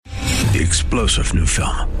The explosive new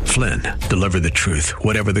film, Flynn, Deliver the Truth,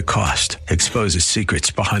 Whatever the Cost, exposes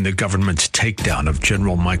secrets behind the government's takedown of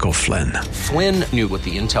General Michael Flynn. Flynn knew what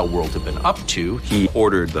the intel world had been up to. He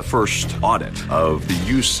ordered the first audit of the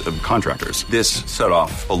use of contractors. This set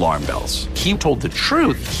off alarm bells. He told the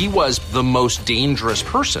truth. He was the most dangerous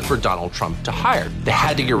person for Donald Trump to hire. They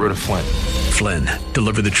had to get rid of Flynn. Flynn,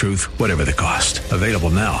 Deliver the Truth, Whatever the Cost. Available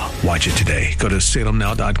now. Watch it today. Go to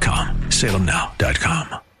salemnow.com.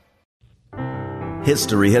 salemnow.com.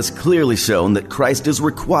 History has clearly shown that Christ is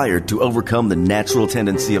required to overcome the natural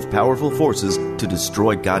tendency of powerful forces to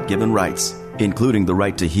destroy God-given rights, including the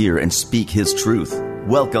right to hear and speak His truth.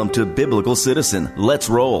 Welcome to Biblical Citizen.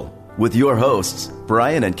 Let's roll with your hosts,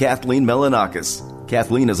 Brian and Kathleen Melanakis.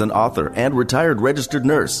 Kathleen is an author and retired registered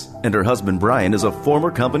nurse, and her husband Brian is a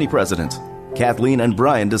former company president. Kathleen and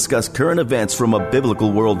Brian discuss current events from a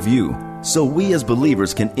biblical worldview, so we as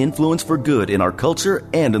believers can influence for good in our culture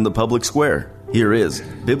and in the public square. Here is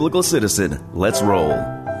Biblical Citizen. Let's roll.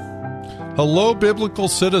 Hello, Biblical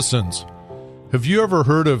Citizens. Have you ever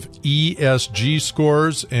heard of ESG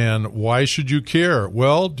scores, and why should you care?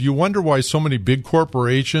 Well, do you wonder why so many big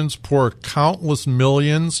corporations pour countless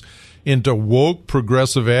millions into woke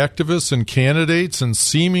progressive activists and candidates and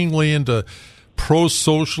seemingly into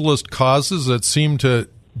pro-socialist causes that seem to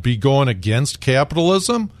be going against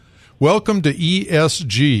capitalism? Welcome to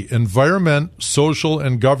ESG, Environment, Social,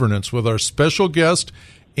 and Governance, with our special guest,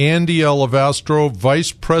 Andy Alavastro,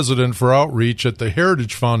 Vice President for Outreach at the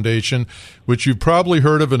Heritage Foundation, which you've probably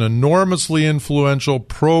heard of, an enormously influential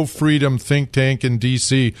pro-freedom think tank in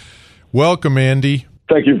D.C. Welcome, Andy.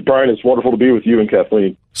 Thank you, Brian. It's wonderful to be with you and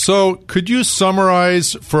Kathleen. So could you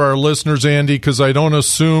summarize for our listeners, Andy, because I don't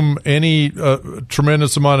assume any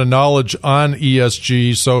tremendous amount of knowledge on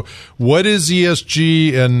ESG. So what is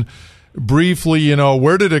ESG, and briefly,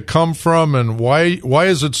 where did it come from, and why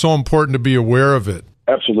is it so important to be aware of it?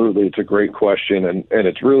 Absolutely. It's a great question, and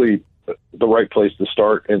it's really the right place to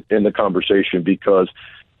start in the conversation, because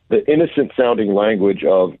the innocent-sounding language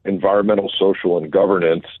of environmental, social, and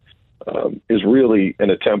governance is really an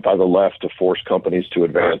attempt by the left to force companies to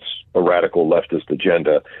advance a radical leftist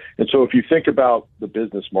agenda. And so if you think about the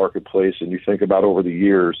business marketplace and you think about over the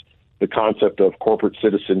years the concept of corporate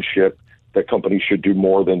citizenship, that companies should do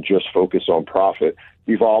more than just focus on profit,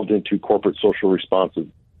 evolved into corporate social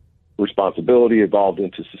responsibility, evolved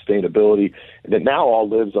into sustainability, and it now all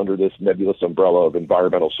lives under this nebulous umbrella of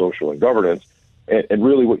environmental, social, and governance. And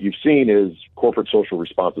really what you've seen is corporate social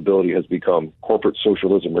responsibility has become corporate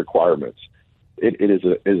socialism requirements. It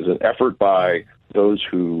is an effort by those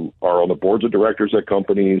who are on the boards of directors at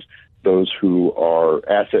companies, those who are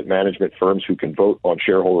asset management firms who can vote on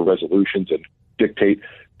shareholder resolutions and dictate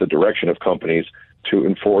the direction of companies, to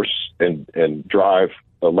enforce and drive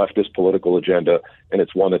a leftist political agenda. And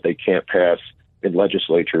it's one that they can't pass in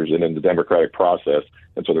legislatures and in the democratic process.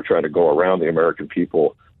 And so they're trying to go around the American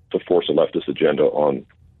people to force a leftist agenda on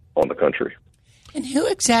the country. And who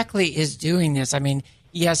exactly is doing this? I mean,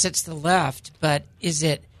 yes, it's the left, but is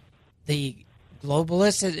it the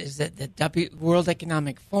globalists? Is it the World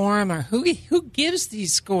Economic Forum? Or who gives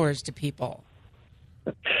these scores to people?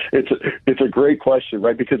 It's a great question,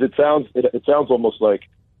 right? Because it sounds almost like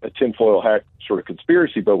a tinfoil hat sort of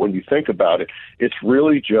conspiracy, but when you think about it, it's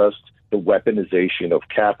really just the weaponization of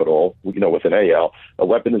capital, with an AL, a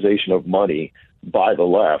weaponization of money by the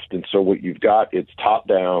left. And so what you've got, it's top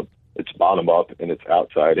down, it's bottom up, and it's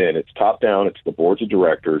outside in. It's top down, it's the boards of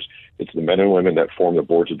directors, it's the men and women that form the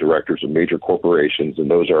boards of directors of major corporations, and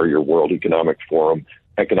those are your World Economic Forum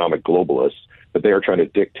economic globalists. But they are trying to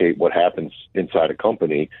dictate what happens inside a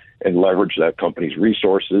company and leverage that company's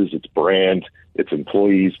resources, its brand, its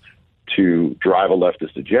employees, to drive a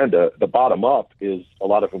leftist agenda. The bottom up is a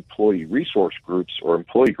lot of employee resource groups or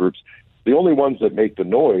employee groups. The only ones that make the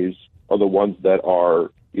noise are the ones that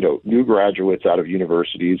are, new graduates out of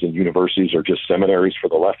universities, and universities are just seminaries for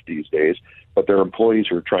the left these days, but they're employees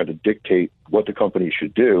who are trying to dictate what the company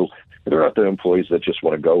should do. They're not the employees that just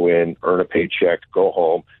want to go in, earn a paycheck, go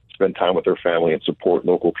home, spend time with their family, and support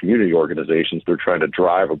local community organizations. They're trying to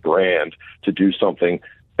drive a brand to do something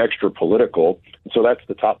extra political. And so that's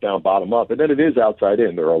the top down, bottom up. And then it is outside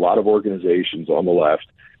in. There are a lot of organizations on the left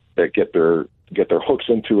that get their hooks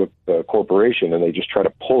into a corporation, and they just try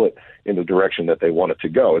to pull it in the direction that they want it to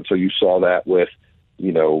go. And so you saw that with,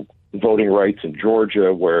 voting rights in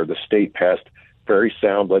Georgia, where the state passed very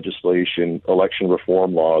sound legislation, election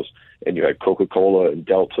reform laws, and you had Coca-Cola and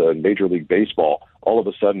Delta and Major League Baseball all of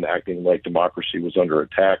a sudden acting like democracy was under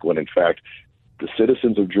attack, when in fact the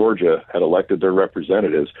citizens of Georgia had elected their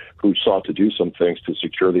representatives who sought to do some things to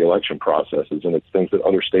secure the election processes, and it's things that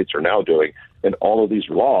other states are now doing. And all of these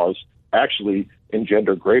laws actually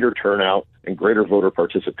engender greater turnout and greater voter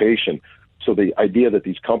participation. So the idea that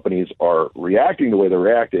these companies are reacting the way they're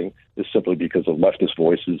reacting is simply because of leftist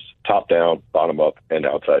voices, top down, bottom up, and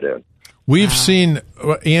outside in. We've seen,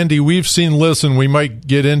 Andy, listen, we might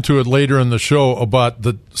get into it later in the show about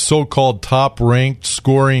the so-called top-ranked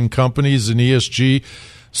scoring companies in ESG.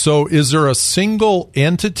 So is there a single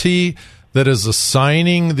entity that is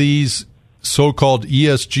assigning these so-called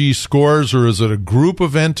ESG scores, or is it a group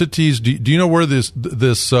of entities? Do you know where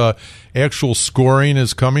this actual scoring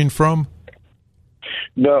is coming from?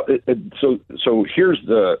 No. So here's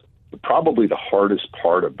probably the hardest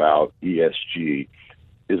part about ESG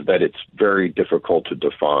is that it's very difficult to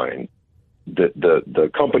define. The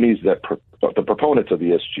companies the proponents of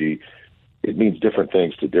ESG, it means different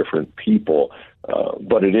things to different people,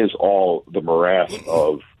 but it is all the morass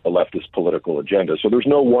of a leftist political agenda. So there's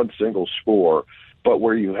no one single score, but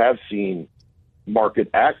where you have seen market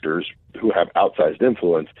actors who have outsized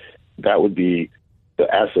influence, that would be the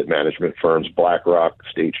asset management firms, BlackRock,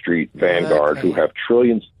 State Street, Vanguard, who have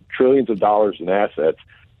trillions of dollars in assets,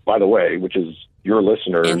 by the way, which is your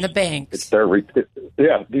listeners. And the banks. It's their,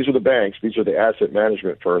 these are the banks. These are the asset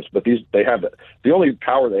management firms. But they have the only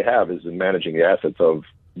power they have is in managing the assets of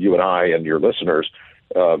you and I and your listeners,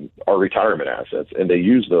 our retirement assets. And they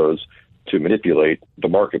use those to manipulate the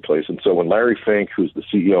marketplace. And so when Larry Fink, who's the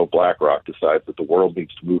CEO of BlackRock, decides that the world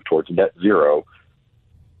needs to move towards net zero,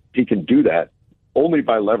 he can do that only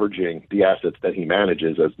by leveraging the assets that he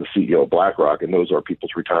manages as the CEO of BlackRock, and those are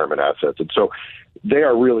people's retirement assets. And so they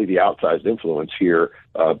are really the outsized influence here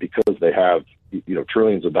because they have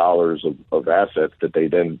trillions of dollars of assets that they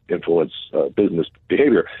then influence business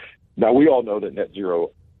behavior. Now, we all know that net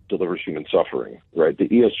zero delivers human suffering, right? The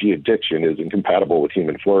ESG addiction is incompatible with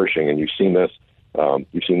human flourishing, and you've seen this.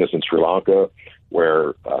 You've seen this in Sri Lanka,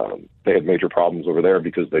 where they had major problems over there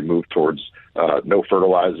because they moved towards no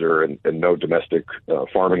fertilizer and no domestic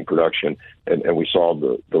farming production. And we saw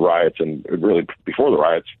the riots, and really before the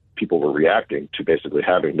riots, people were reacting to basically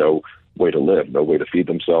having no way to live, no way to feed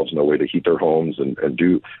themselves, no way to heat their homes and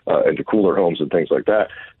to cool their homes and things like that.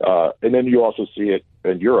 And then you also see it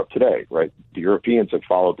in Europe today, right? The Europeans have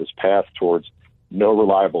followed this path towards no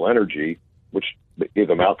reliable energy, which gave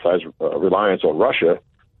them outsized reliance on Russia.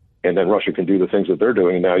 And then Russia can do the things that they're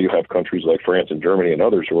doing. And now you have countries like France and Germany and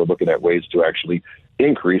others who are looking at ways to actually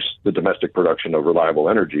increase the domestic production of reliable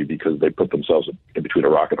energy because they put themselves in between a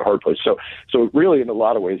rock and a hard place. So really, in a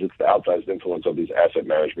lot of ways, it's the outsized influence of these asset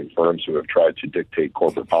management firms who have tried to dictate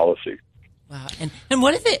corporate policy. Wow. And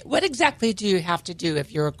what exactly do you have to do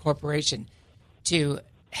if you're a corporation to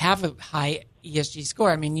have a high ESG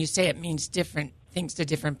score? I mean, you say it means different things to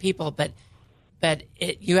different people, but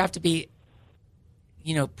you have to be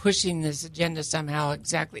pushing this agenda somehow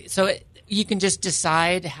exactly. So you can just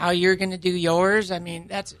decide how you're going to do yours. I mean,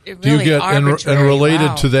 that's really arbitrary. And related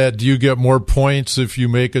wow. to that, do you get more points if you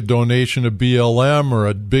make a donation to BLM or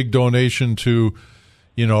a big donation to,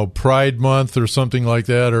 Pride Month or something like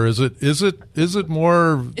that? Or is it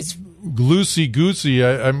more loosey goosey?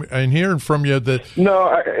 I'm hearing from you that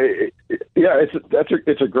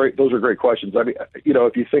those are great questions. I mean,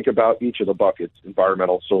 if you think about each of the buckets,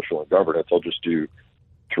 environmental, social, and governance, I'll just do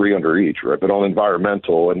 3 under each, right? But on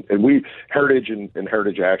environmental, and we, Heritage and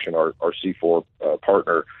Heritage Action, our C4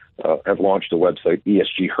 partner, have launched a website,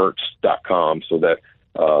 ESGHurts.com, so that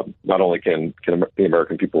not only can the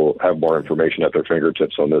American people have more information at their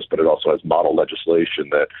fingertips on this, but it also has model legislation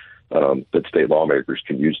that state lawmakers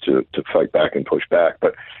can use to fight back and push back.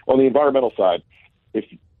 But on the environmental side, if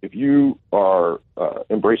you are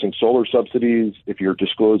embracing solar subsidies, if you're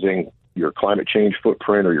disclosing your climate change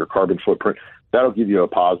footprint or your carbon footprint, that'll give you a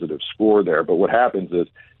positive score there. But what happens is,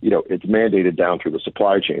 it's mandated down through the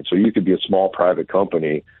supply chain. So you could be a small private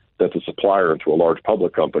company that's a supplier into a large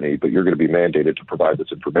public company, but you're going to be mandated to provide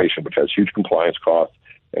this information, which has huge compliance costs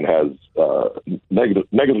and has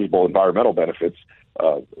negligible environmental benefits.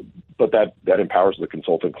 But that empowers the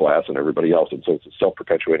consultant class and everybody else. And so it's a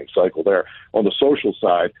self-perpetuating cycle there. On the social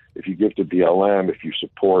side, if you give to BLM, if you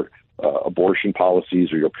support abortion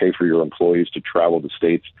policies, or you'll pay for your employees to travel to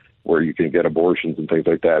states where you can get abortions and things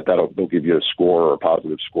like that, they'll give you a score or a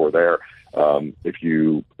positive score there. If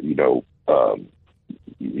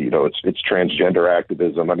it's transgender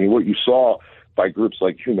activism. I mean, what you saw by groups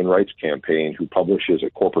like Human Rights Campaign, who publishes a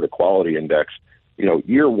corporate equality index,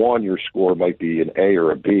 year one, your score might be an A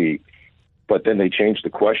or a B, but then they change the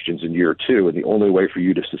questions in year 2, and the only way for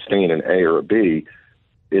you to sustain an A or a B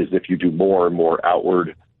is if you do more and more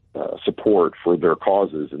outward support for their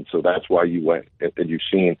causes. And so that's why you went, and you've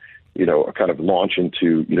seen a kind of launch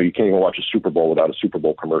into, you can't even watch a Super Bowl without a Super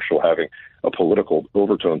Bowl commercial having a political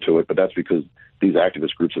overtone to it. But that's because these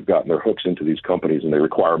activist groups have gotten their hooks into these companies, and they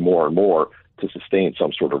require more and more to sustain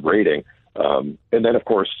some sort of rating. And then, of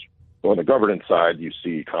course, on the governance side, you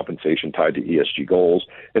see compensation tied to ESG goals,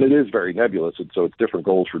 and it is very nebulous. And so it's different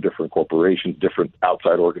goals for different corporations, different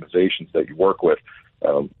outside organizations that you work with.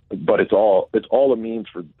 But it's all a means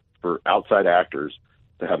for outside actors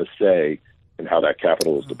to have a say in how that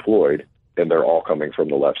capital is deployed, and they're all coming from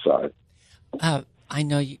the left side. I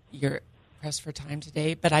know you're pressed for time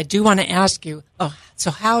today, but I do want to ask you, so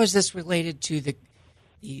how is this related to the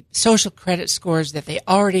social credit scores that they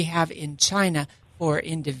already have in China for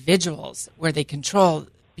individuals, where they control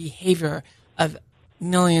behavior of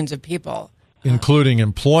millions of people? Including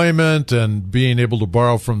employment and being able to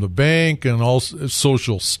borrow from the bank and also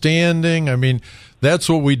social standing. I mean, that's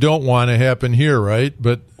what we don't want to happen here, right?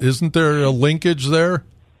 But isn't there a linkage there?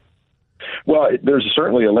 Well, there's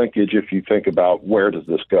certainly a linkage if you think about where does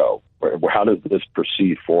this go? How does this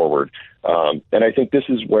proceed forward? And I think this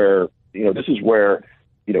is where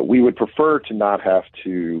we would prefer to not have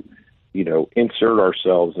to insert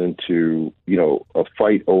ourselves into, a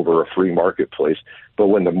fight over a free marketplace. But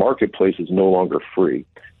when the marketplace is no longer free,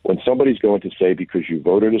 when somebody's going to say because you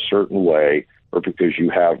voted a certain way, or because you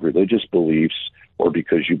have religious beliefs, or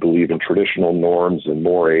because you believe in traditional norms and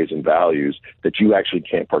mores and values, that you actually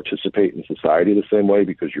can't participate in society the same way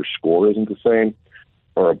because your score isn't the same,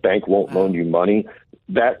 or a bank won't loan you money,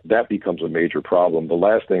 that becomes a major problem. The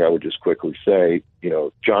last thing I would just quickly say,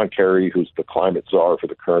 John Kerry, who's the climate czar for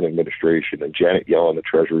the current administration, and Janet Yellen, the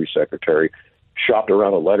Treasury Secretary, shopped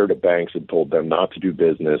around a letter to banks and told them not to do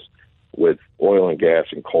business with oil and gas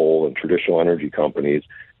and coal and traditional energy companies.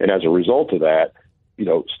 And as a result of that,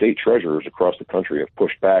 state treasurers across the country have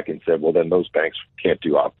pushed back and said, well, then those banks can't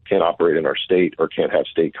operate in our state or can't have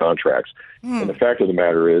state contracts. And the fact of the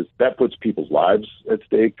matter is that puts people's lives at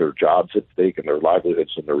stake, their jobs at stake, and their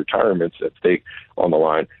livelihoods and their retirements at stake on the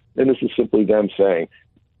line. And this is simply them saying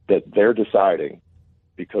that they're deciding,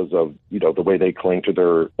 because of the way they cling to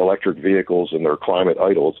their electric vehicles and their climate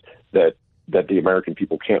idols, that the American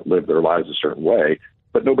people can't live their lives a certain way.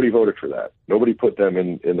 But nobody voted for that. Nobody put them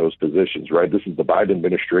in those positions, right? This is the Biden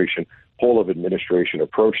administration, whole of administration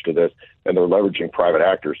approach to this, and they're leveraging private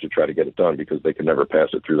actors to try to get it done because they can never pass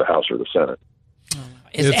it through the House or the Senate.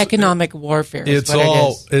 It's economic warfare.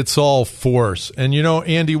 It's all force. And,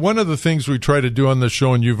 Andy, one of the things we try to do on the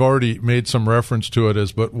show, and you've already made some reference to it,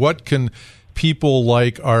 is, but what can people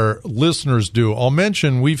like our listeners do? I'll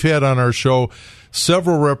mention we've had on our show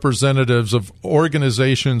several representatives of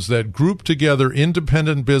organizations that group together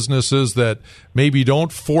independent businesses that maybe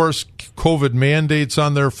don't force COVID mandates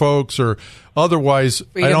on their folks or otherwise,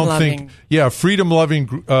 freedom-loving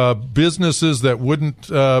businesses that wouldn't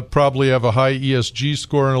probably have a high ESG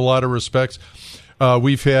score in a lot of respects.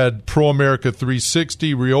 We've had Pro America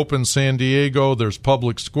 360, Reopen San Diego, there's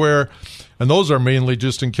Public Square, and those are mainly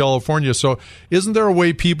just in California. So isn't there a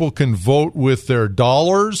way people can vote with their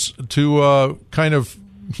dollars to kind of,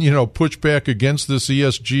 push back against this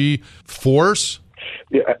ESG force?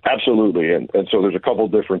 Yeah, absolutely. And so there's a couple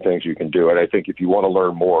of different things you can do. And I think if you want to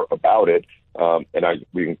learn more about it,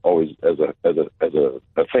 we can always, as a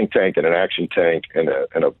think tank and an action tank and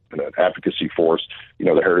an advocacy force,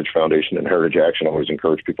 the Heritage Foundation and Heritage Action always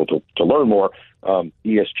encourage people to learn more.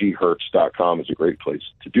 ESGHurts.com is a great place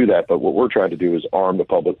to do that. But what we're trying to do is arm the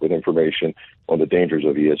public with information on the dangers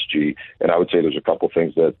of ESG. And I would say there's a couple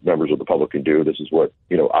things that members of the public can do. This is what,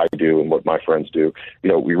 I do and what my friends do.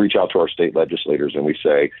 We reach out to our state legislators and we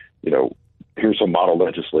say, here's some model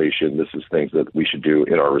legislation. This is things that we should do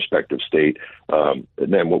in our respective state. And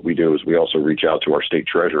then what we do is we also reach out to our state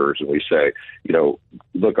treasurers and we say,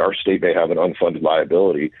 look, our state may have an unfunded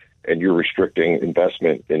liability and you're restricting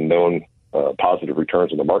investment in known positive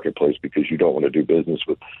returns in the marketplace because you don't want to do business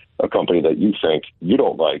with a company that you think you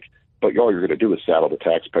don't like, but all you're going to do is saddle the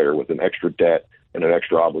taxpayer with an extra debt and an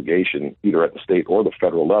extra obligation, either at the state or the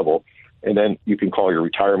federal level. And then you can call your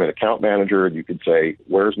retirement account manager and you can say,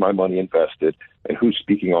 where's my money invested and who's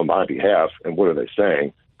speaking on my behalf and what are they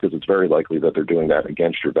saying? Because it's very likely that they're doing that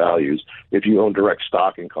against your values. If you own direct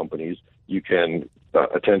stock in companies, you can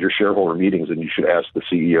attend your shareholder meetings and you should ask the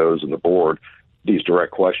CEOs and the board these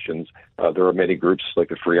direct questions. There are many groups like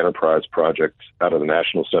the Free Enterprise Project out of the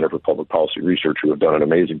National Center for Public Policy Research who have done an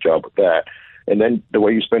amazing job with that. And then the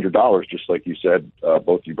way you spend your dollars, just like you said,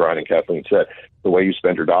 both you, Brian, and Kathleen said, the way you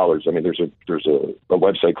spend your dollars. I mean, there's a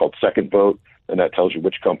website called Second Vote and that tells you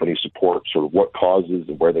which companies support sort of what causes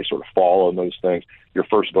and where they sort of fall on those things. Your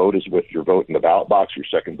first vote is with your vote in the ballot box. Your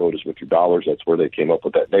second vote is with your dollars. That's where they came up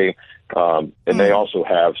with that name. And they also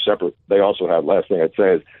have last thing I'd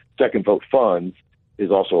say is second vote funds is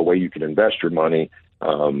also a way you can invest your money.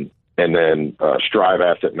 And then Strive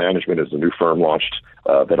Asset Management is a new firm launched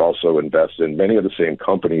that also invests in many of the same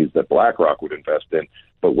companies that BlackRock would invest in.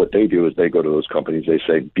 But what they do is they go to those companies, they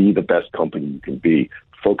say, be the best company you can be.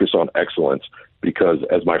 Focus on excellence, because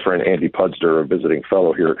as my friend Andy Pudsner, a visiting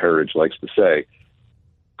fellow here at Heritage, likes to say,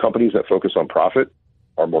 companies that focus on profit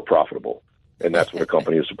are more profitable. And that's what a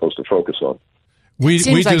company is supposed to focus on. We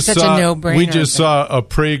just saw a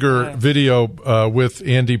Prager Yeah. video with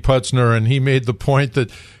Andy Pudsner, and he made the point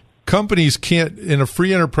that companies can't, in a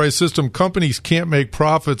free enterprise system, companies can't make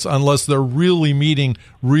profits unless they're really meeting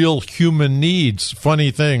real human needs.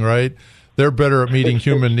 Funny thing, right? They're better at meeting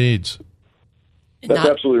human needs. That's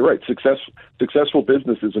absolutely right. Successful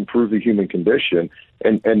businesses improve the human condition,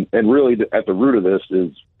 and really at the root of this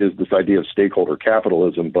is this idea of stakeholder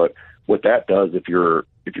capitalism. But what that does, if you're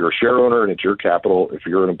a share owner and it's your capital, if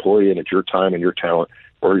you're an employee and it's your time and your talent,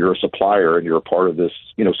 or you're a supplier and you're a part of this,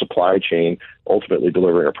 supply chain, ultimately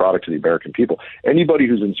delivering a product to the American people, anybody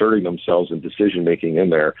who's inserting themselves in decision making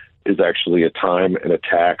in there is actually a time and a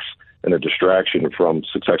tax and a distraction from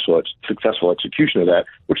successful execution of that,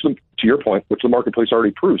 which, to your point, which the marketplace already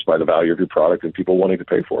proves by the value of your product and people wanting to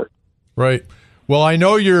pay for it. Right. Well, I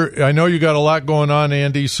know you got a lot going on,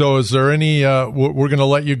 Andy. So, is there any? We're going to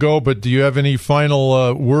let you go, but do you have any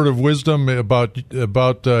final word of wisdom about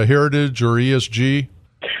heritage or ESG?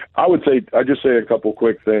 I'd just say a couple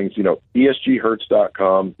quick things.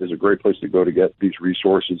 ESGHertz.com is a great place to go to get these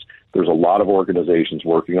resources. There's a lot of organizations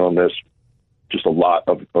working on this. Just a lot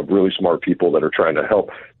of really smart people that are trying to help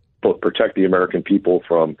both protect the American people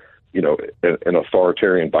from, an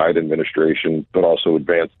authoritarian Biden administration, but also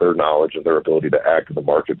advance their knowledge and their ability to act in the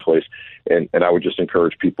marketplace. And I would just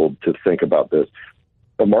encourage people to think about this.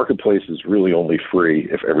 The marketplace is really only free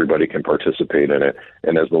if everybody can participate in it.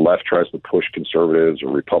 And as the left tries to push conservatives or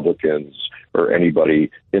Republicans or anybody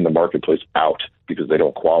in the marketplace out because they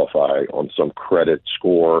don't qualify on some credit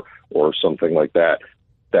score or something like that,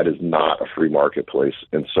 that is not a free marketplace.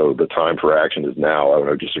 And so the time for action is now. I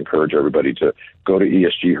would just encourage everybody to go to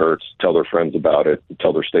ESG Hertz, tell their friends about it,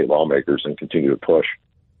 tell their state lawmakers, and continue to push.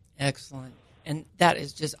 Excellent. And that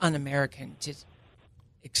is just un-American to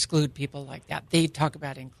exclude people like that. They talk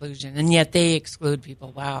about inclusion, and yet they exclude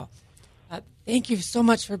people. Wow. Thank you so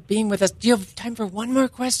much for being with us. Do you have time for one more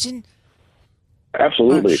question?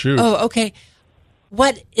 Absolutely. Oh, okay.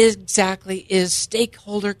 What exactly is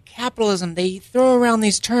stakeholder capitalism? They throw around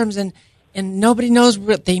these terms, and nobody knows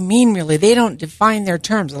what they mean, really. They don't define their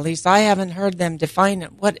terms. At least I haven't heard them define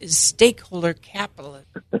it. What is stakeholder capitalism?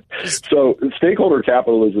 So stakeholder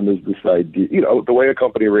capitalism is this idea, the way a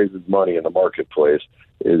company raises money in the marketplace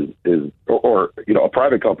is a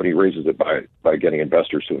private company raises it by getting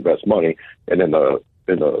investors to invest money. And in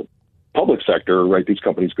the public sector, right, these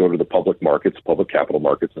companies go to the public markets, public capital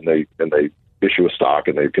markets, and they issue a stock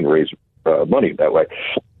and they can raise money that way.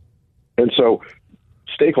 And so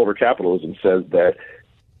stakeholder capitalism says that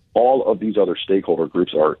all of these other stakeholder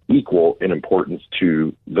groups are equal in importance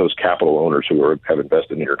to those capital owners who have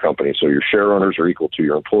invested in your company. So your share owners are equal to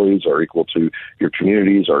your employees, are equal to your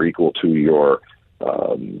communities, are equal to your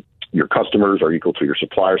customers, are equal to your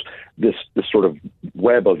suppliers. This sort of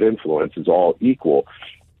web of influence is all equal.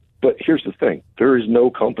 But here's the thing. There is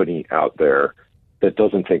no company out there that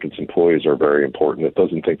doesn't think its employees are very important, that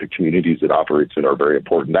doesn't think the communities it operates in are very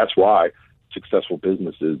important. That's why successful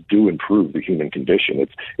businesses do improve the human condition.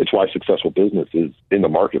 It's why successful businesses in the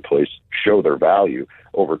marketplace show their value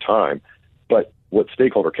over time. But what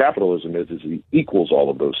stakeholder capitalism is it equals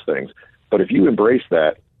all of those things. But if you embrace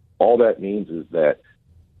that, all that means is that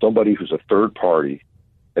somebody who's a third party,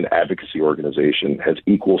 an advocacy organization, has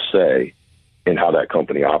equal say in how that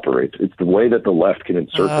company operates. It's the way that the left can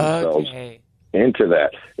insert themselves into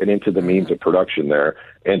that and into the means of production there.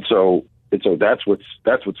 And so that's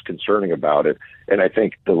what's concerning about it. And I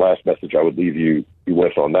think the last message I would leave you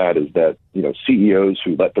with on that is that, CEOs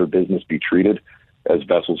who let their business be treated as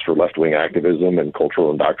vessels for left-wing activism and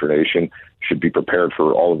cultural indoctrination should be prepared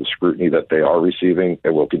for all of the scrutiny that they are receiving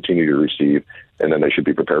and will continue to receive. And then they should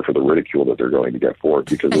be prepared for the ridicule that they're going to get for it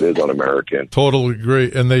because it is un-American. Totally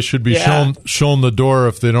agree. And they should be shown the door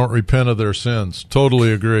if they don't repent of their sins.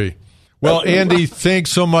 Totally agree. Well, Andy,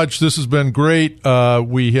 thanks so much. This has been great.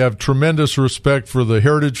 We have tremendous respect for the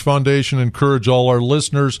Heritage Foundation. Encourage all our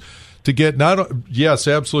listeners to get yes,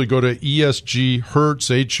 absolutely. Go to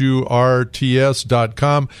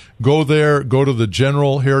ESGHurts.com. Go there, go to the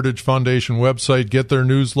General Heritage Foundation website, get their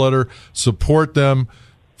newsletter, support them.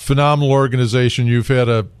 Phenomenal organization. You've had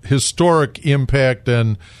a historic impact,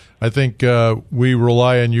 and I think we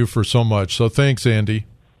rely on you for so much. So thanks, Andy.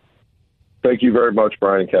 Thank you very much,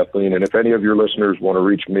 Brian and Kathleen. And if any of your listeners want to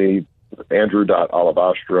reach me,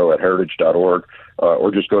 andrew.alabastro@heritage.org,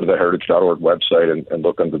 or just go to the heritage.org website and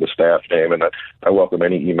look under the staff name. And I welcome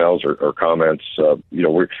any emails or comments.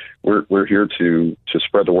 We're here to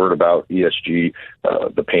spread the word about ESG,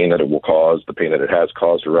 the pain that it will cause, the pain that it has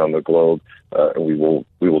caused around the globe, and we will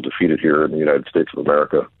defeat it here in the United States of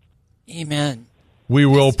America. Amen. We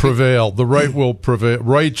will prevail. The right will prevail.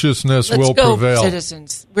 Righteousness will prevail.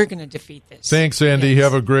 Citizens. We're going to defeat this. Thanks, Andy. Yes.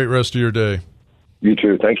 Have a great rest of your day. You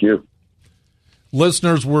too. Thank you.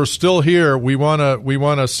 Listeners, we're still here. We want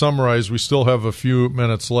to summarize. We still have a few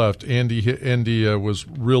minutes left. Andy was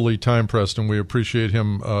really time pressed, and we appreciate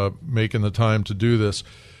him making the time to do this.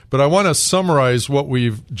 But I want to summarize what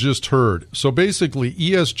we've just heard. So basically,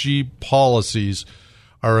 ESG policies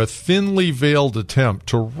are a thinly veiled attempt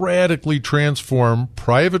to radically transform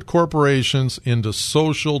private corporations into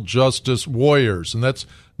social justice warriors. And that's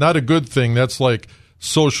not a good thing. That's like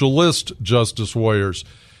socialist justice warriors.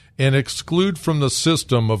 And exclude from the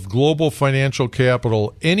system of global financial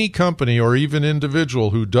capital any company or even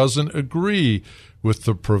individual who doesn't agree with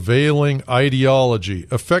the prevailing ideology,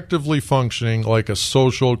 effectively functioning like a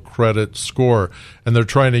social credit score. And they're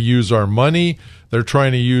trying to use our money. They're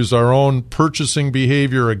trying to use our own purchasing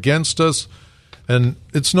behavior against us. And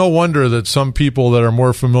it's no wonder that some people that are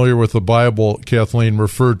more familiar with the Bible, Kathleen,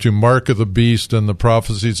 refer to Mark of the Beast and the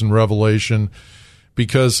prophecies in Revelation,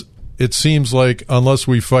 because it seems like unless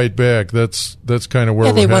we fight back, that's kind of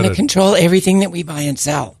where we're headed. They want to control everything that we buy and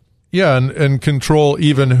sell. Yeah, and control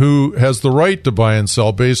even who has the right to buy and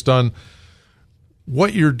sell based on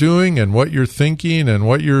what you're doing and what you're thinking and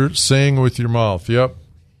what you're saying with your mouth. Yep.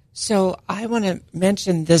 So I want to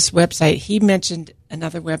mention this website. He mentioned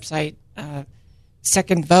another website,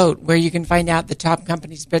 Second Vote, where you can find out the top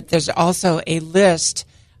companies, but there's also a list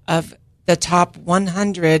of the top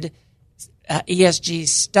 100 ESG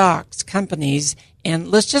stocks, companies, and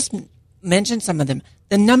let's just mention some of them.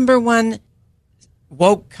 The number one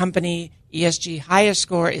woke company, ESG highest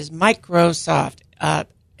score, is Microsoft,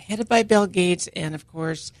 headed by Bill Gates, and of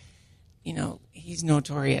course, he's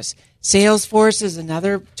notorious. Salesforce is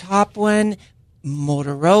another top one.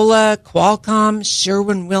 Motorola, Qualcomm,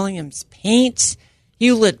 Sherwin-Williams Paint,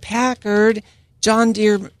 Hewlett-Packard, John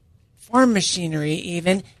Deere Farm Machinery,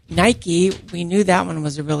 even Nike. We knew that one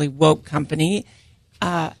was a really woke company.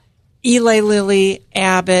 Eli Lilly,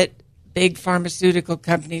 Abbott, big pharmaceutical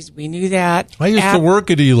companies. We knew that. I used to work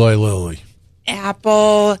at Eli Lilly.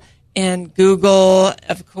 Apple and Google,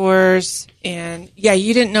 of course. And, yeah,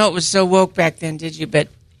 you didn't know it was so woke back then, did you? But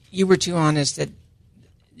you were too honest that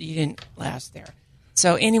you didn't last there.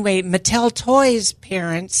 So, anyway, Mattel Toys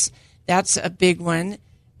parents, that's a big one.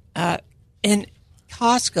 And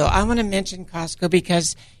Costco. I want to mention Costco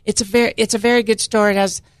because it's a very good store. It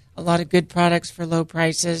has a lot of good products for low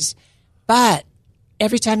prices. But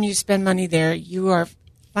every time you spend money there, you are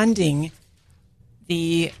funding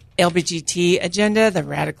the LBGT agenda, the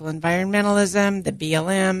radical environmentalism, the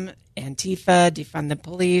BLM, Antifa, defund the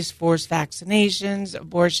police, forced vaccinations,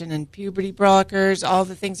 abortion and puberty blockers, all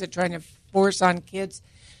the things they're trying to force on kids.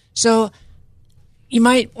 So you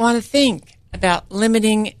might want to think about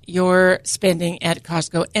limiting your spending at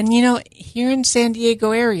Costco. And, here in San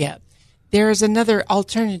Diego area, there is another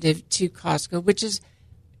alternative to Costco, which is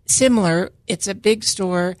similar. It's a big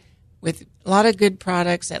store with a lot of good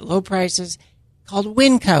products at low prices called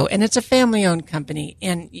Winco, and it's a family-owned company,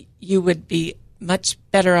 and you would be much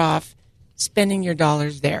better off spending your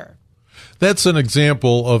dollars there. That's an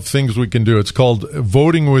example of things we can do. It's called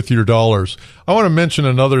voting with your dollars. I want to mention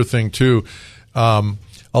another thing, too.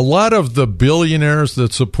 A lot of the billionaires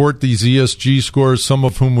that support these ESG scores, some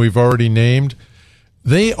of whom we've already named,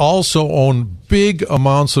 they also own big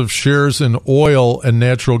amounts of shares in oil and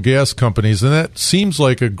natural gas companies. And that seems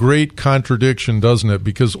like a great contradiction, doesn't it?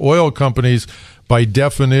 Because oil companies, by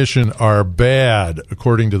definition, are bad,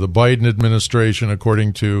 according to the Biden administration,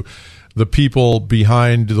 according to the people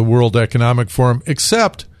behind the World Economic Forum,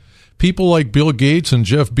 except people like Bill Gates and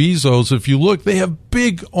Jeff Bezos. If you look, they have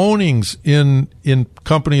big ownings in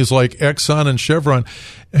companies like Exxon and Chevron.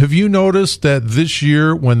 Have you noticed that this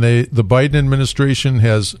year, when the Biden administration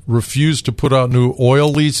has refused to put out new oil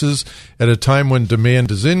leases at a time when demand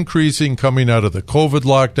is increasing, coming out of the COVID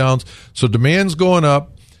lockdowns, so demand's going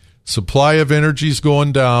up, supply of energy is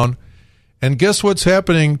going down, And guess what's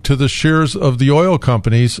happening to the shares of the oil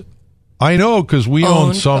companies? I know, because we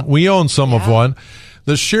own some. We own some of one.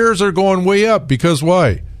 The shares are going way up because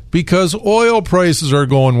why? Because oil prices are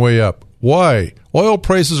going way up. Why? Oil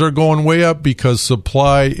prices are going way up because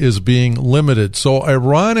supply is being limited. So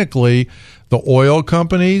ironically, the oil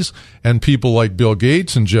companies and people like Bill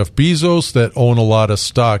Gates and Jeff Bezos that own a lot of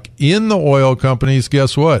stock in the oil companies,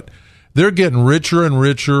 guess what? They're getting richer and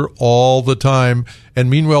richer all the time. And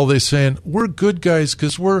meanwhile, they're saying, we're good guys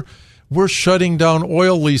because we're shutting down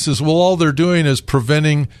oil leases. Well, all they're doing is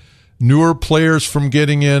preventing newer players from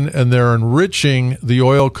getting in, and they're enriching the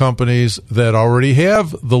oil companies that already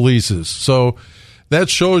have the leases. So that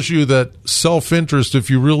shows you that self-interest, if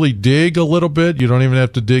you really dig a little bit, you don't even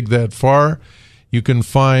have to dig that far, you can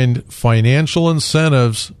find financial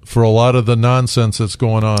incentives for a lot of the nonsense that's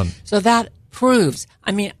going on. So that proves,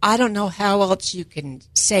 I mean, I don't know how else you can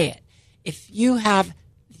say it. If you have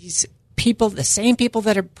these people, the same people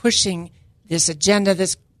that are pushing this agenda,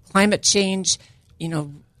 this climate change,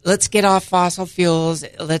 let's get off fossil fuels.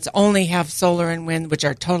 Let's only have solar and wind, which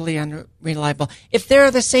are totally unreliable. If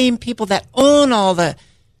they're the same people that own all the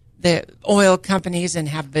oil companies and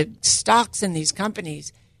have big stocks in these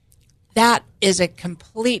companies, that is a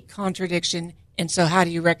complete contradiction. And so how do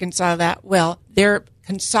you reconcile that? Well, they're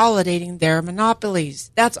consolidating their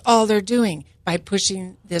monopolies. That's all they're doing by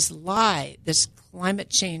pushing this lie, this climate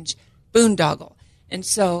change boondoggle. And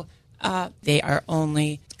so they are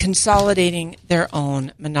only consolidating their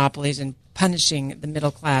own monopolies and punishing the middle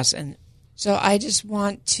class. And so I just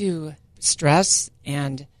want to stress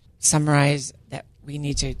and summarize that we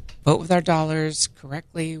need to vote with our dollars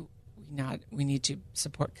correctly. We need to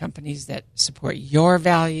support companies that support your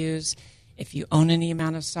values. If you own any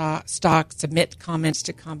amount of stock, submit comments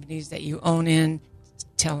to companies that you own in,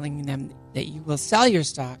 telling them that you will sell your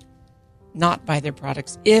stock, not buy their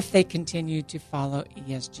products, if they continue to follow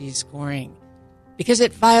ESG scoring, because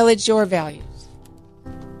it violates your values.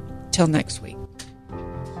 Till next week.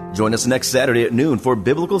 Join us next Saturday at noon for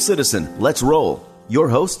Biblical Citizen. Let's roll. Your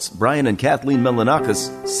hosts, Brian and Kathleen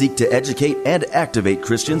Melanakis, seek to educate and activate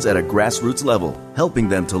Christians at a grassroots level, helping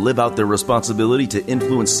them to live out their responsibility to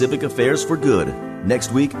influence civic affairs for good.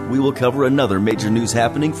 Next week, we will cover another major news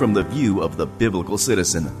happening from the view of the biblical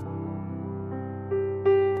citizen.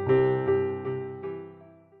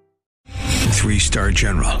 Three-star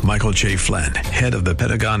General Michael J. Flynn, head of the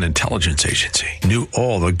Pentagon Intelligence Agency, knew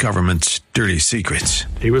all the government's dirty secrets.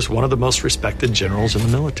 He was one of the most respected generals in the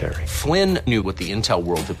military. Flynn knew what the intel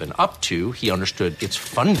world had been up to. He understood its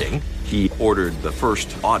funding. He ordered the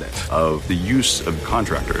first audit of the use of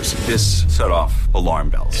contractors. This set off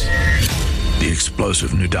alarm bells. The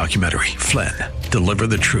explosive new documentary, Flynn, Deliver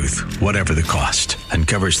the Truth, Whatever the Cost,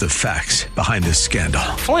 uncovers the facts behind this scandal.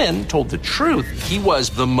 Flynn told the truth. He was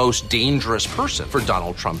the most dangerous person for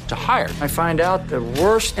Donald Trump to hire. I find out the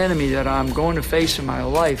worst enemy that I'm going to face in my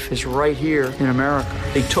life is right here in America.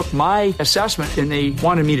 They took my assessment and they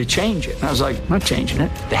wanted me to change it. And I was like, I'm not changing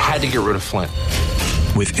it. They had to get rid of Flynn.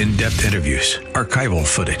 With in-depth interviews, archival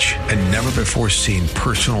footage, and never-before-seen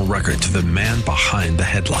personal records of the man behind the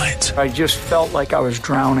headlines. I just felt like I was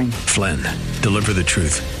drowning. Flynn, Deliver the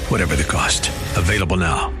Truth, Whatever the Cost. Available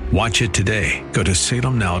now. Watch it today. Go to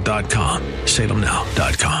salemnow.com.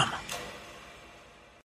 salemnow.com.